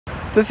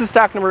This is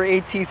stock number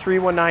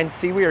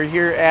 8T319C. We are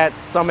here at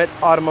Summit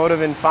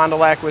Automotive in Fond du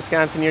Lac,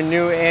 Wisconsin, your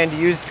new and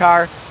used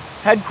car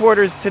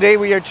headquarters. Today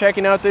we are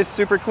checking out this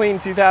super clean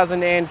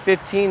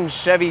 2015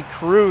 Chevy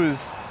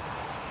Cruze.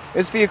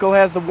 This vehicle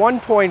has the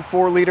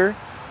 1.4 liter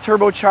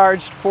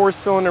turbocharged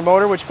 4-cylinder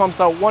motor, which pumps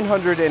out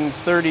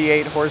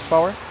 138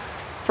 horsepower.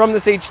 From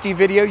this HD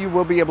video, you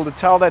will be able to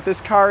tell that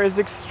this car is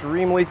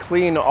extremely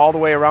clean all the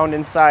way around,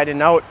 inside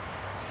and out.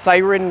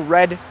 Siren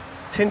red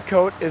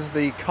Tintcoat is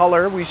the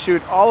color. We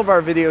shoot all of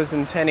our videos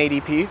in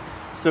 1080p,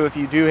 so if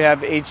you do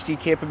have HD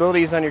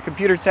capabilities on your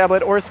computer,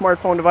 tablet, or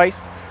smartphone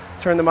device,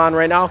 turn them on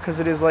right now, because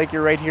it is like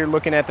you're right here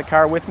looking at the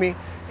car with me,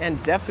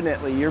 and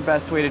definitely your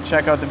best way to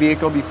check out the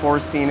vehicle before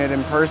seeing it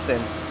in person.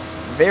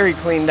 Very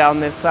clean down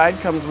this side.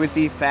 Comes with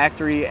the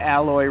factory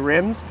alloy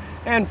rims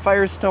and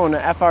Firestone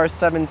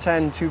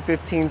FR710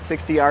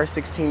 215/60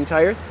 R16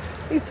 tires.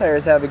 These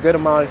tires have a good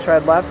amount of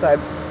tread left. I'd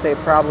say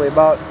probably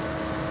about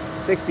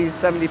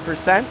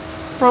 60–70%.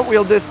 Front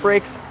wheel disc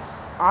brakes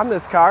on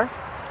this car.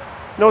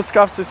 No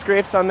scuffs or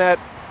scrapes on that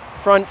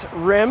front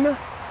rim.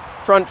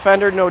 Front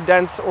fender, no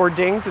dents or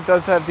dings. It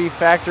does have the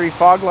factory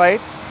fog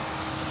lights.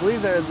 I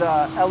believe they're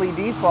the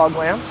LED fog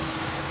lamps.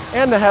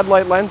 And the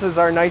headlight lenses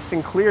are nice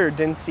and clear.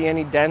 Didn't see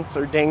any dents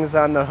or dings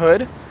on the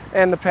hood.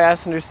 And the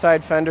passenger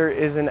side fender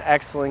is in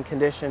excellent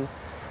condition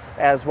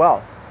as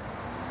well.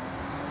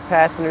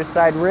 Passenger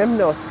side rim,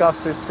 no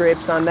scuffs or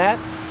scrapes on that.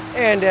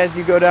 And as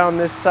you go down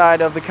this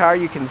side of the car,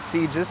 you can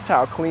see just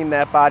how clean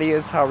that body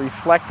is, how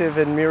reflective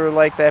and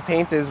mirror-like that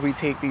paint is. We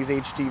take these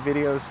HD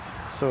videos,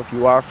 so if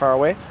you are far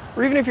away,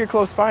 or even if you're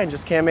close by and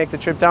just can't make the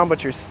trip down,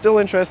 but you're still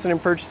interested in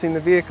purchasing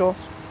the vehicle,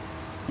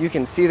 you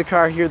can see the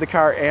car, hear the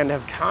car, and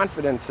have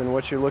confidence in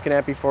what you're looking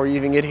at before you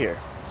even get here.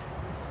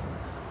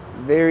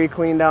 Very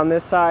clean down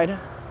this side.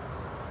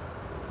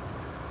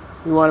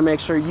 We want to make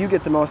sure you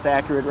get the most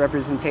accurate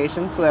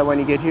representation so that when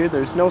you get here,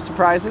 there's no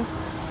surprises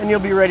and you'll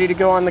be ready to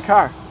go on the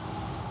car.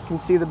 You can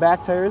see the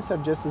back tires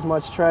have just as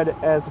much tread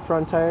as the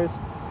front tires,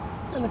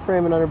 and the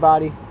frame and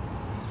underbody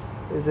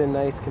is in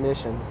nice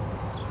condition.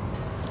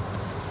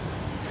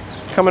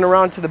 Coming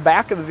around to the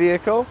back of the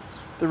vehicle,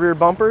 the rear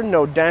bumper,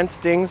 no dents,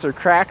 dings, or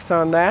cracks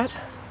on that.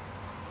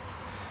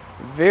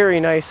 Very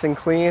nice and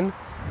clean.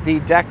 The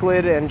deck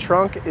lid and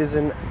trunk is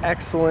in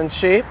excellent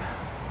shape.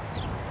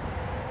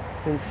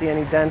 Didn't see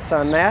any dents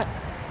on that.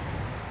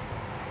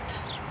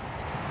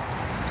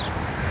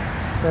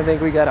 I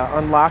think we gotta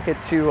unlock it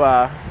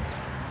to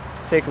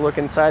take a look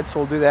inside, so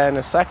we'll do that in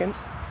a second.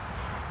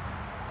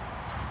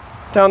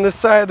 Down this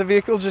side of the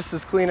vehicle, just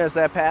as clean as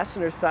that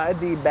passenger side.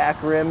 The back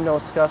rim, no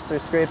scuffs or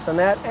scrapes on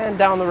that. And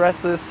down the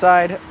rest of this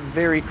side,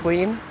 very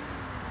clean.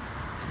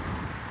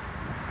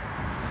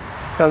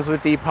 Comes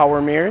with the power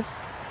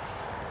mirrors.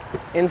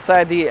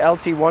 Inside, the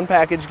L.T.1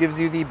 package gives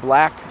you the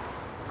black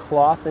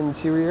cloth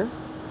interior.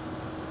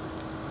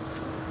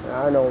 There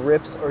are no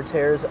rips or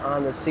tears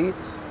on the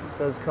seats. It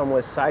does come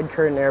with side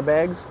curtain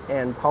airbags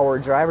and power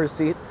driver's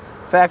seat.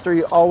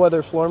 Factory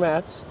all-weather floor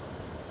mats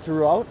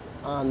throughout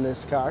on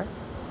this car.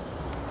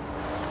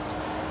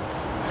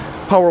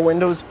 Power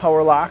windows,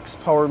 power locks,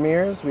 power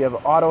mirrors. We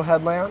have auto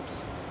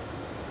headlamps.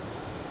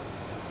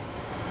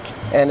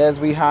 And as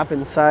we hop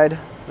inside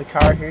the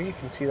car here, you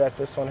can see that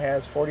this one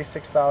has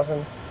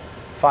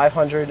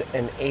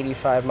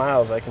 46,585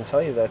 miles. I can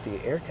tell you that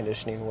the air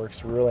conditioning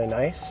works really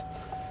nice.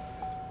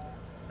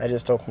 I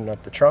just opened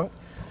up the trunk.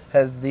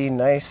 Has the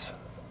nice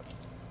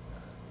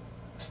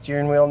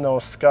steering wheel, no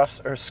scuffs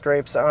or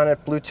scrapes on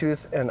it.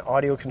 Bluetooth and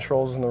audio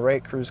controls on the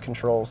right, cruise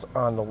controls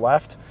on the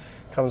left.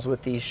 Comes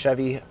with the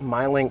Chevy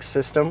MyLink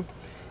system.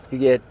 You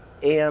get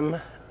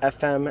AM,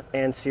 FM,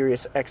 and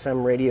Sirius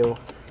XM radio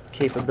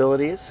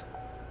capabilities.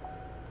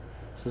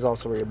 This is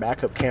also where your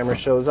backup camera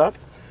shows up.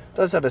 It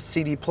does have a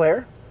CD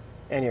player,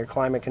 and your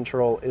climate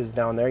control is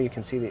down there. You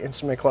can see the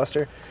instrument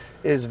cluster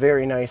is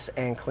very nice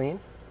and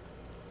clean.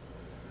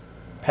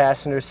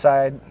 Passenger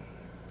side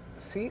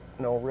seat,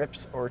 no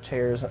rips or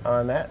tears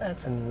on that.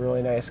 That's in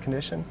really nice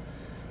condition.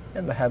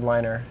 And the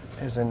headliner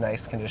is in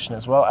nice condition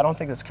as well. I don't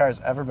think this car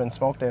has ever been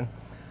smoked in.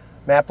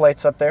 Map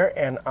lights up there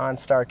and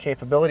OnStar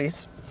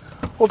capabilities.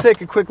 We'll take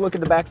a quick look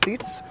at the back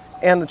seats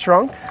and the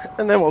trunk,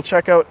 and then we'll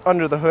check out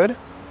under the hood.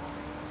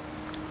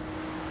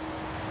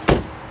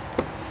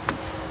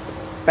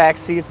 Back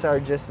seats are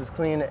just as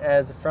clean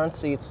as the front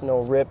seats, no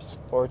rips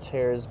or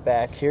tears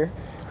back here.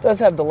 It does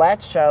have the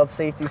latch child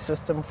safety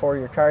system for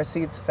your car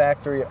seats,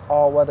 factory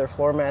all-weather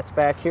floor mats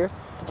back here,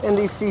 and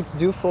these seats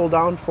do fold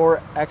down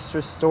for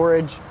extra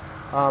storage.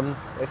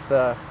 If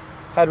the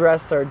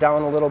headrests are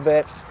down a little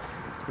bit,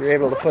 you're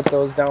able to put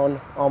those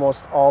down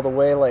almost all the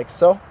way like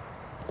so.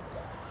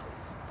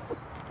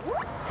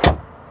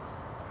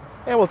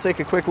 And we'll take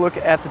a quick look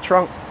at the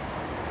trunk.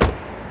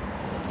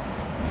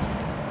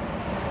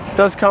 It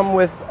does come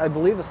with, I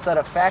believe, a set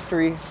of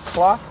factory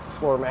cloth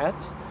floor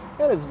mats,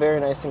 and it's very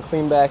nice and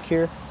clean back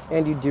here,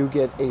 and you do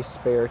get a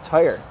spare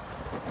tire.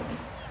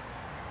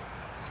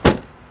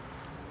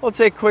 We'll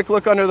take a quick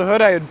look under the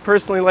hood. I would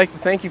personally like to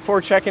thank you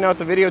for checking out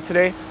the video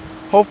today.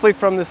 Hopefully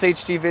from this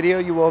HD video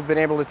you will have been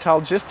able to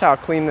tell just how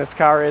clean this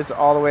car is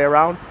all the way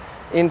around.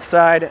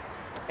 inside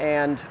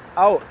and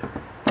out.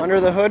 Under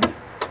the hood,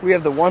 we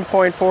have the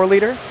 1.4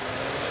 liter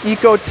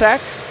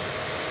AUTOCHECK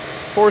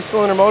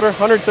 4-cylinder motor,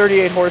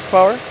 138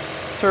 horsepower,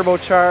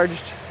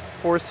 turbocharged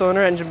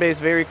 4-cylinder, engine bay is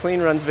very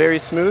clean, runs very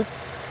smooth.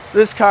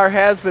 This car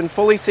has been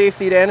fully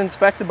safetied and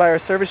inspected by our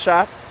service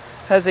shop,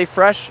 has a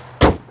fresh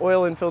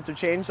oil and filter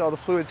change. All the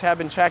fluids have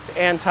been checked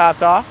and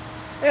topped off,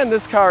 and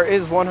this car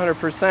is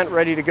 100%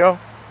 ready to go.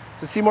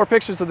 To see more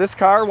pictures of this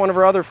car, one of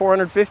our other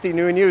 450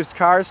 new and used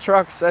cars,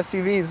 trucks,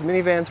 SUVs,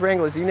 minivans,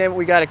 Wranglers, you name it,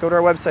 we got it. Go to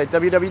our website,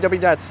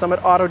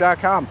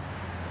 www.summitauto.com.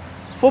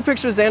 Full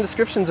pictures and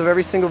descriptions of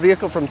every single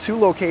vehicle from 2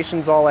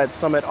 locations, all at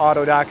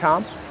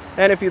summitauto.com.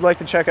 And if you'd like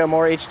to check out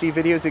more HD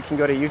videos, you can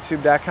go to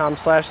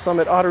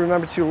youtube.com/summitauto.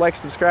 Remember to like,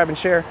 subscribe, and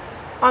share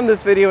on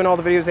this video and all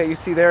the videos that you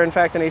see there. In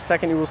fact, in a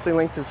second, you will see a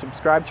link to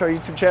subscribe to our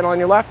YouTube channel on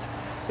your left,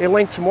 a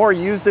link to more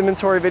used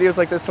inventory videos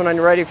like this one on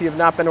your right if you have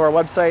not been to our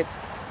website.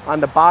 On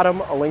the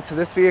bottom, a link to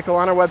this vehicle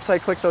on our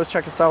website. Click those,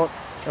 check us out,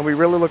 and we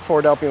really look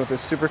forward to helping you with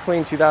this super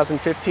clean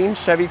 2015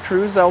 Chevy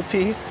Cruze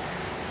Lt1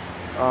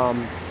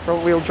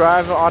 front-wheel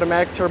drive,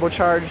 automatic,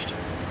 turbocharged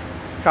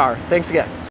car. Thanks again.